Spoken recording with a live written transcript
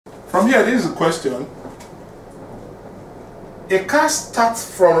From here, this is a question. A car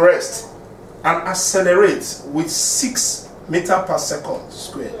starts from rest and accelerates with 6 meters per second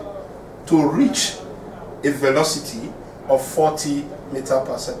squared to reach a velocity of 40 meters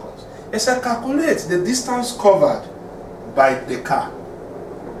per second. It said calculate the distance covered by the car.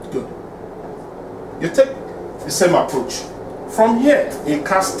 Good. You take the same approach. From here, a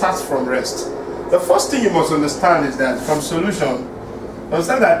car starts from rest. The first thing you must understand is that from solution,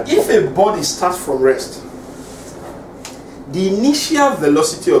 understand that if a body starts from rest, the initial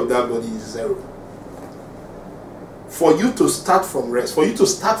velocity of that body is 0. For you to start from rest, for you to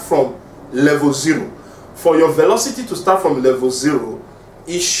start from level 0, for your velocity to start from level 0,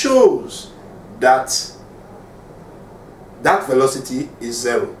 it shows that that velocity is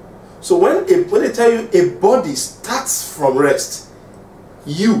 0. So when they tell you a body starts from rest,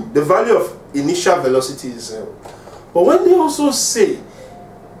 the value of initial velocity is 0. But when they also say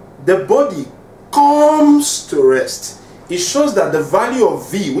the body comes to rest, it shows that the value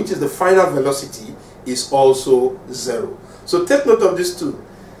of v, which is the final velocity, is also 0. So take note of these two.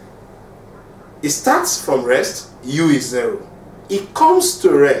 It starts from rest, u is 0. It comes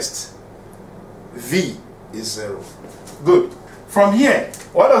to rest, v is 0. Good. From here,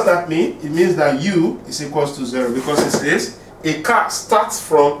 what does that mean? It means that u is equals to 0, because it says a car starts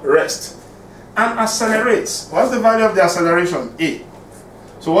from rest and accelerates. What's the value of the acceleration? A.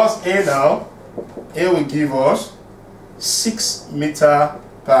 So what's A now? A will give us 6 meters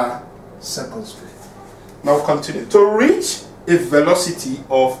per second squared. Now continue. To reach a velocity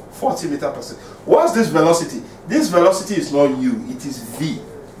of 40 meters per second. What's this velocity? This velocity is not u, it is v,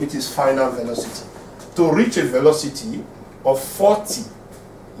 which is final velocity. To reach a velocity of 40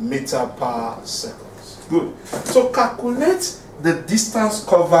 meters per second. Good. So calculate the distance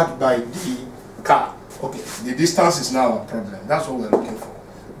covered by the car. Okay, the distance is now a problem. That's what we're looking for.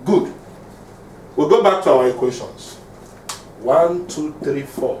 Good. We'll go back to our equations. 1, 2, 3,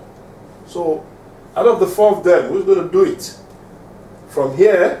 4. So out of the 4 of them, who's going to do it? From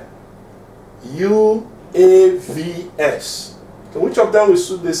here, U, A, V, S. So which of them will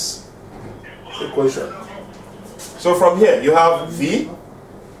suit this equation? So from here, you have V,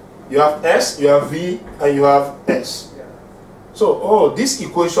 you have S, you have V, and you have S. So, this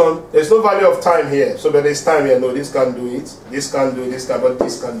equation, there's no value of time here. So by this time here, no, this can do it, this can do it, this can, but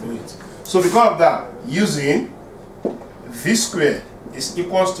this can do it. So because of that, using V squared is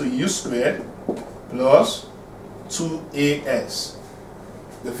equals to U squared plus 2AS.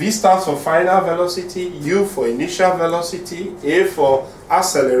 The V stands for final velocity, U for initial velocity, A for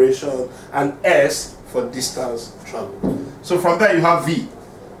acceleration, and S for distance traveled. So from there you have V.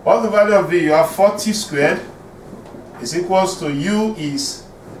 What's the value of V? You have 40 squared is equals to U is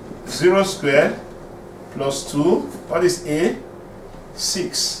 0 squared plus 2. What is A?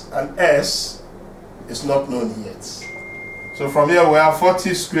 6. And S is not known yet. So from here we have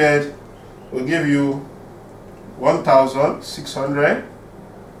 40 squared will give you 1,600.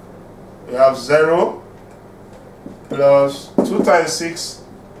 We have 0 plus 2 times 6,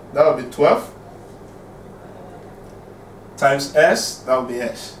 that will be 12, times S, that will be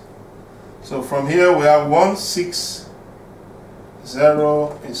S. So from here we have 160 is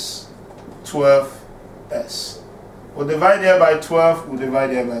 12S. We'll divide here by 12, we'll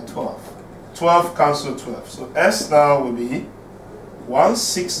divide here by 12. 12 cancel 12. So S now will be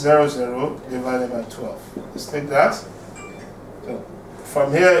 1600 divided by 12. Let's take that. So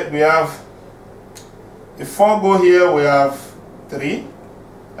from here we have, if 4 go here we have 3,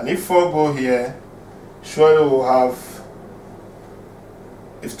 and if 4 go here, surely we'll have,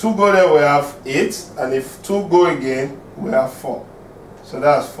 if 2 go there we have 8, and if 2 go again we have 4. So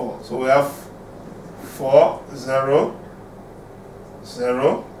that's 4. So we have 4, 0,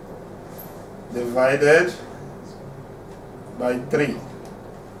 0 divided by 3.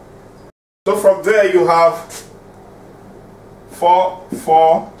 So from there you have 4,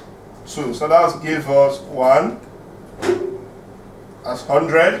 4, 2. So that gives us 1 as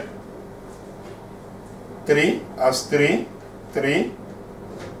 100, 3 as 3, 3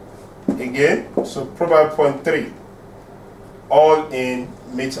 again, so probably 0.3, all in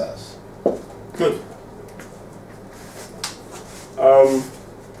meters. Good.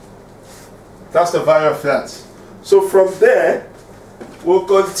 That's the value of that. So from there, we'll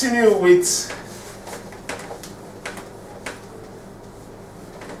continue with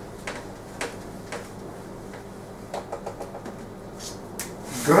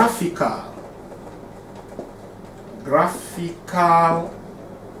graphical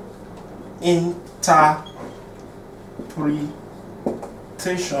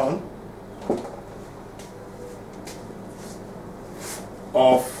interpretation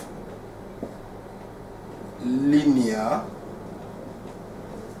of linear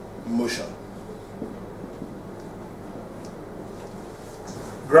motion.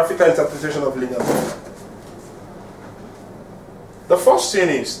 Graphical interpretation of linear motion. The first thing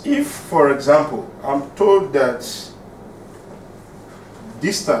is, if, for example, I'm told that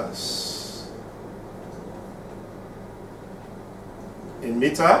distance in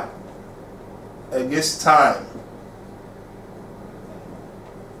meter against time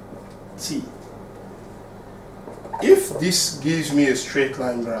t, if this gives me a straight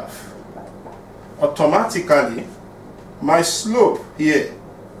line graph, automatically my slope here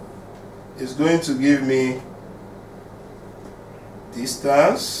is going to give me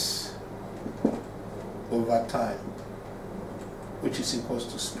distance over time, which is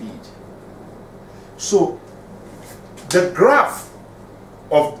equals to speed. So the graph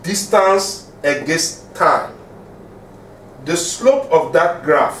of distance against time, the slope of that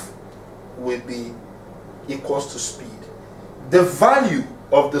graph will be equals to speed. The value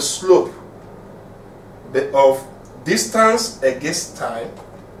of the slope of distance against time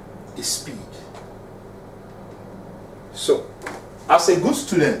is speed. So as a good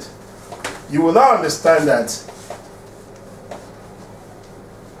student, you will now understand that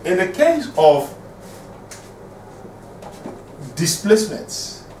in the case of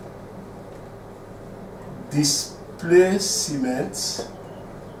displacement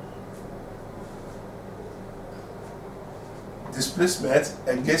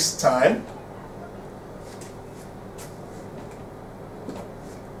against time,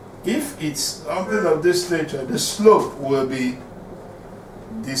 if it's something of this nature, the slope will be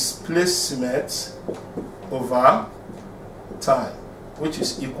displacement over time, which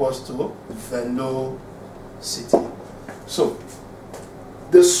is equals to velocity. So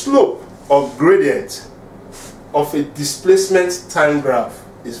the slope of gradient of a displacement time graph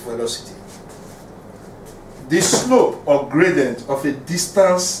is velocity. The slope or gradient of a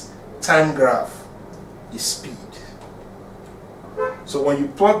distance time graph is speed. So when you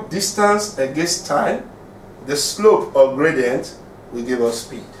plot distance against time, the slope or gradient will give us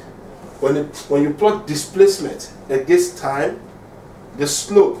speed. When you plot displacement against time, the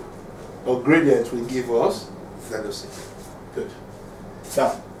slope or gradient will give us velocity. Good.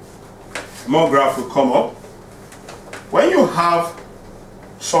 Now, more graph will come up. When you have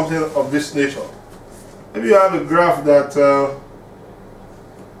something of this nature, maybe you have a graph that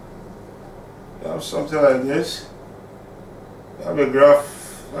you have something like this. You have a graph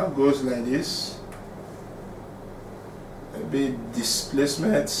that goes like this. Maybe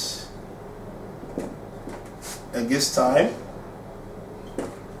displacement against time.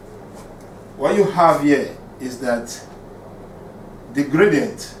 What you have here is that the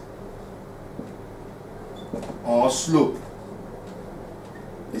gradient or slope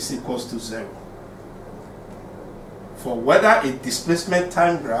is equals to 0 for whether a displacement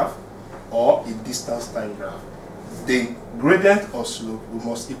time graph or a distance time graph. The gradient or slope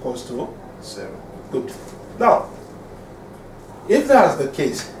must equals to 0. Good. Now, if that's the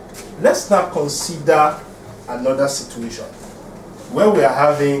case, let's now consider another situation where we are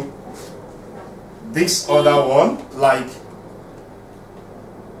having this other one, like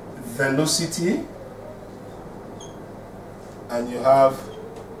velocity, and you have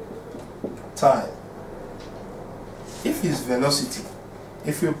time. If it's velocity,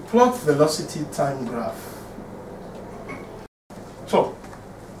 if you plot velocity time graph, so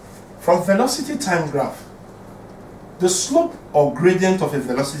from velocity time graph, the slope or gradient of a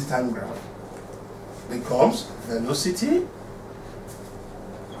velocity time graph becomes velocity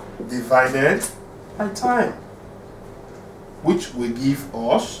divided by time, which will give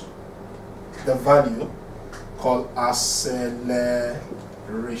us the value called acceleration.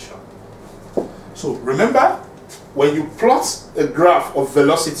 So remember, when you plot a graph of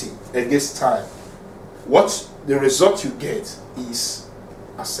velocity against time, what the result you get is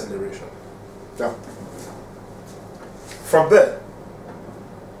acceleration. Now, from there,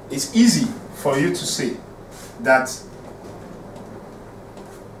 it's easy for you to say that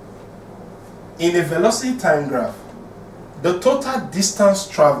in a velocity time graph, the total distance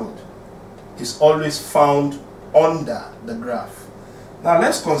traveled is always found under the graph. Now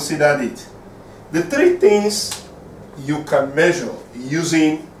let's consider it. The three things you can measure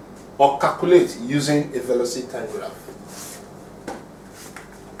using or calculate using a velocity time graph.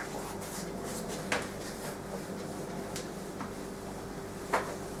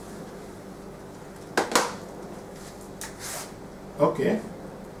 Okay.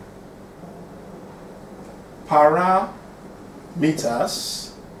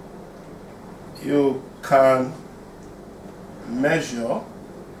 Parameters you can measure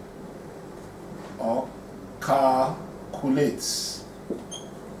or calculate calculates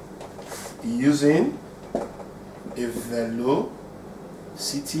using a velocity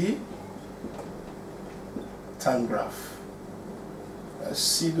time graph. Let's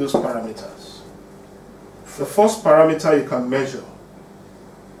see those parameters. The first parameter you can measure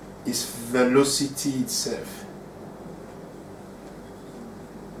is velocity itself.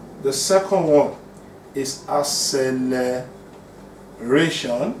 The second one is acceleration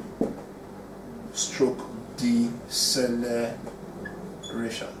stroke deceleration.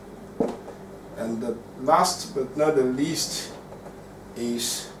 And the last but not the least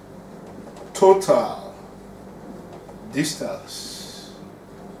is total distance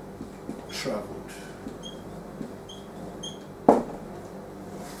traveled.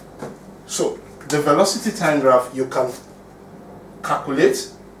 So the velocity time graph, you can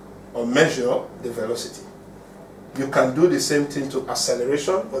calculate or measure the velocity. You can do the same thing to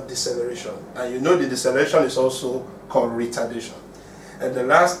acceleration or deceleration. And you know the deceleration is also called retardation. And the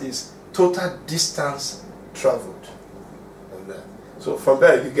last is total distance traveled. So from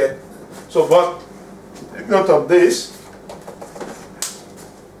there you get, so but take note of this.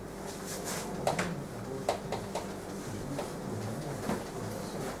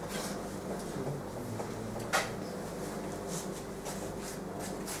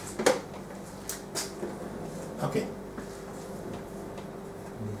 Okay.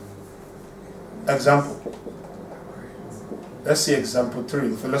 Example. Let's see example 3,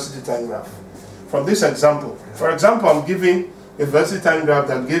 velocity time graph. From this example, for example, I'm giving a velocity time graph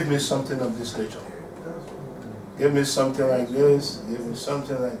that gave me something of this nature. Give me something like this, give me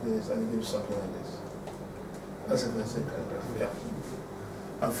something like this, and give me something like this. That's a velocity time graph, yeah.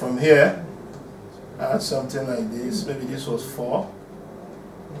 And from here, I had something like this. Maybe this was 4.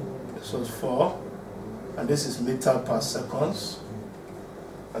 This was 4. And this is meter per seconds.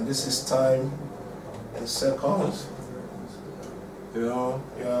 And this is time in seconds. You know,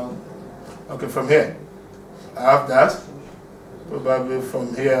 yeah. Okay, from here, I have that. Probably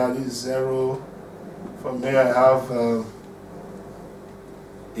from here, this is 0. From here, I have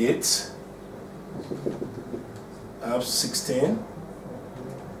 8. I have 16.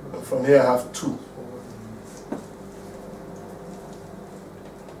 And from here, I have 2.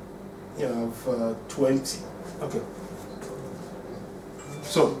 You have 20. Okay.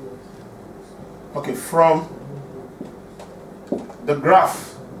 So, okay, from the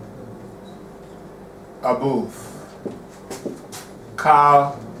graph above,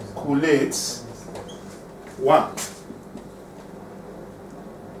 calculates 1.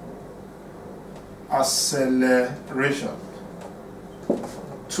 Acceleration.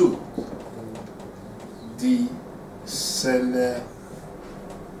 2. Deceleration.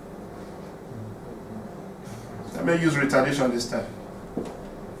 Let me use retardation this time,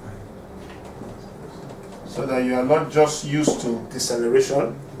 so that you are not just used to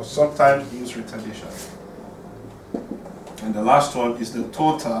deceleration, but sometimes use retardation. And the last one is the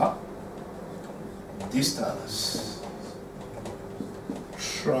total distance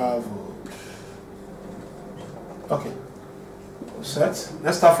traveled. Okay, set.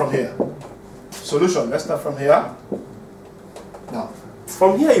 Let's start from here. Solution, let's start from here. Now,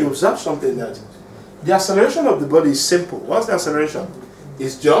 from here you observe something that the acceleration of the body is simple. What's the acceleration?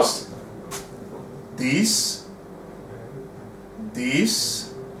 It's just this,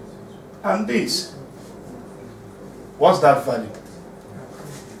 this, and this. What's that value?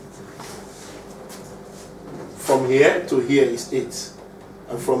 From here to here is 8.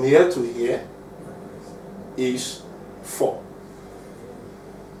 And from here to here is 4.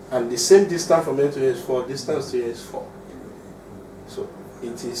 And the same distance from here to here is 4. Distance to here is 4. So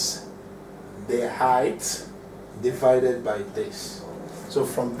it is the height divided by this. So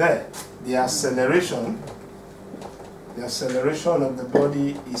from there, the acceleration of the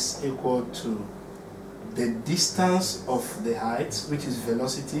body is equal to the distance of the height, which is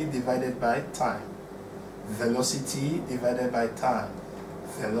velocity divided by time. Velocity divided by time.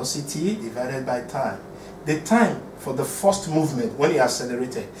 Velocity divided by time. The time for the first movement when he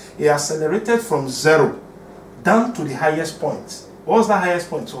accelerated from 0 down to the highest point. What was the highest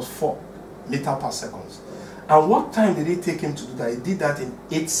point? It was 4 meters per second. And what time did it take him to do that? He did that in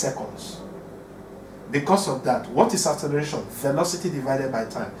 8 seconds. Because of that, what is acceleration? Velocity divided by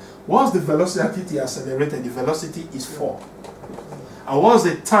time. What's the velocity he accelerated? The velocity is 4. And what's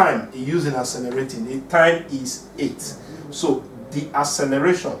the time he used in accelerating? The time is 8. So the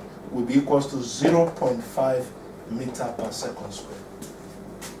acceleration will be equal to 0.5 meters per second squared.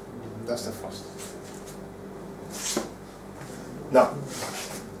 That's the first. Now,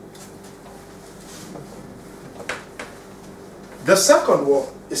 the second one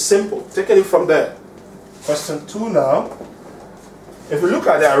is simple. Taking it from there. Question 2 now. If you look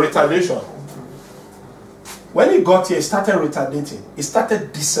at their retardation, when he got here, he started retardating. He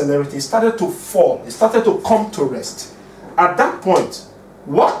started decelerating. He started to fall. He started to come to rest. At that point,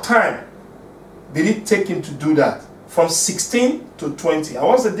 what time did it take him to do that? From 16 to 20. And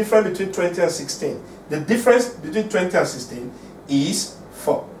what's the difference between 20 and 16? The difference between 20 and 16 is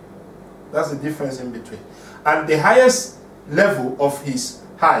 4. That's the difference in between. And the highest level of his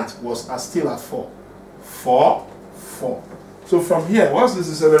height was still at 4. 4, 4. So from here, what's the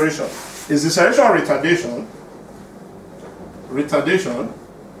deceleration? Is deceleration or retardation?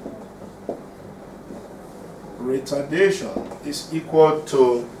 Retardation is equal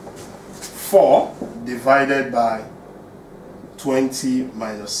to 4 divided by 20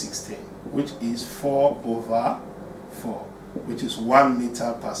 minus 16, which is 4 over 4, which is 1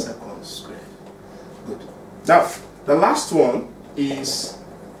 meter per second squared. Good. Now, the last one is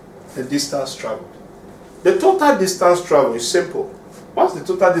the distance traveled. The total distance traveled is simple. What's the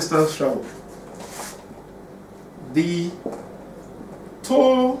total distance traveled? The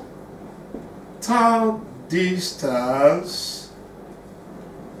total distance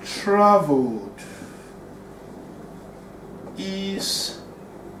traveled is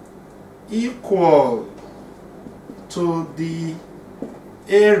equal to the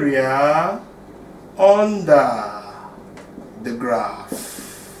area under the graph.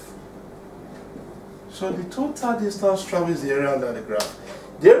 So the total distance traveled is the area under the graph.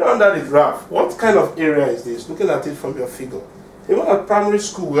 The area under the graph, what kind of area is this? Looking at it from your figure. Even at primary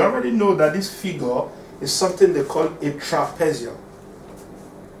school, we already know that this figure is something they call a trapezium.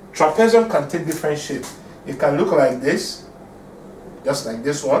 Trapezium can take different shapes. It can look like this, just like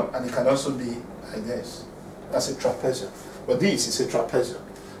this one, and it can also be like this. That's a trapezium. But this is a trapezium.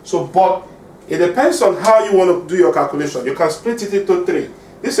 So, but it depends on how you want to do your calculation. You can split it into 3.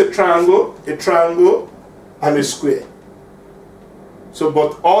 This is a triangle, and a square. So,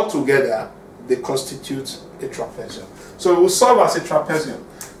 but all together, they constitute a trapezium. So, it will solve as a trapezium.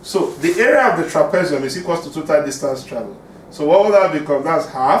 So, the area of the trapezium is equal to total distance traveled. So, what will that become? That's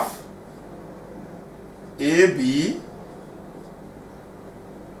half AB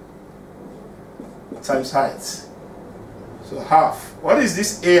times height. So, half. What is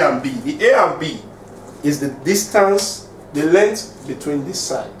this A and B? The A and B is the distance, the length between this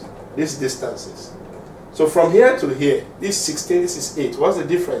side, these distances. So from here to here, this 16, this is 8. What's the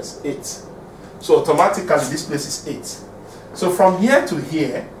difference? 8. So automatically this place is 8. So from here to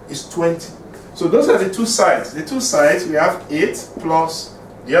here is 20. So those are the two sides. The two sides, we have 8 plus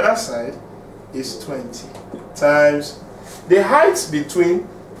the other side is 20 times the height between,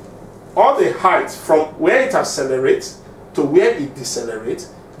 or the height from where it accelerates to where it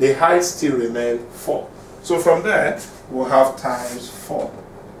decelerates, the height still remains 4. So from there, we'll have times 4.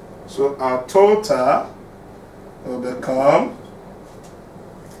 So our total will become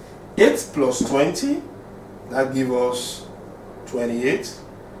 8 plus 20, that gives us 28.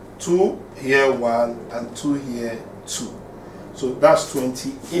 2 here 1 and 2 here 2. So that's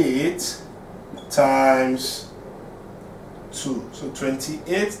 28 times 2. So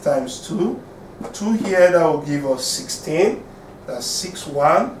 28 times 2. 2 here, that will give us 16. That's 6,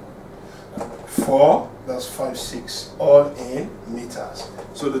 1, 4, that's 5, 6, all in meters.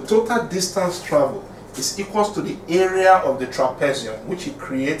 So the total distance traveled is equal to the area of the trapezium which he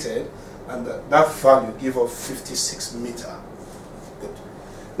created, and that value gives us 56 meters. Good.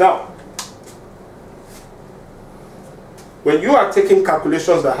 Now, when you are taking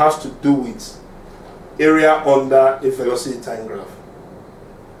calculations that has to do with area under a velocity time graph,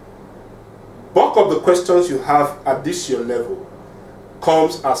 bulk of the questions you have at this your level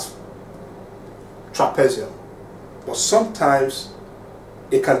comes as trapezium, but sometimes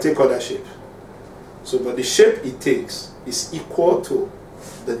it can take other shape. So, but the shape it takes is equal to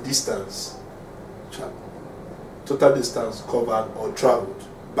the distance, total distance covered or traveled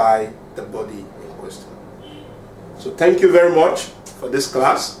by the body in question. So, thank you very much for this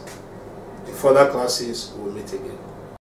class. In further classes, we'll meet again.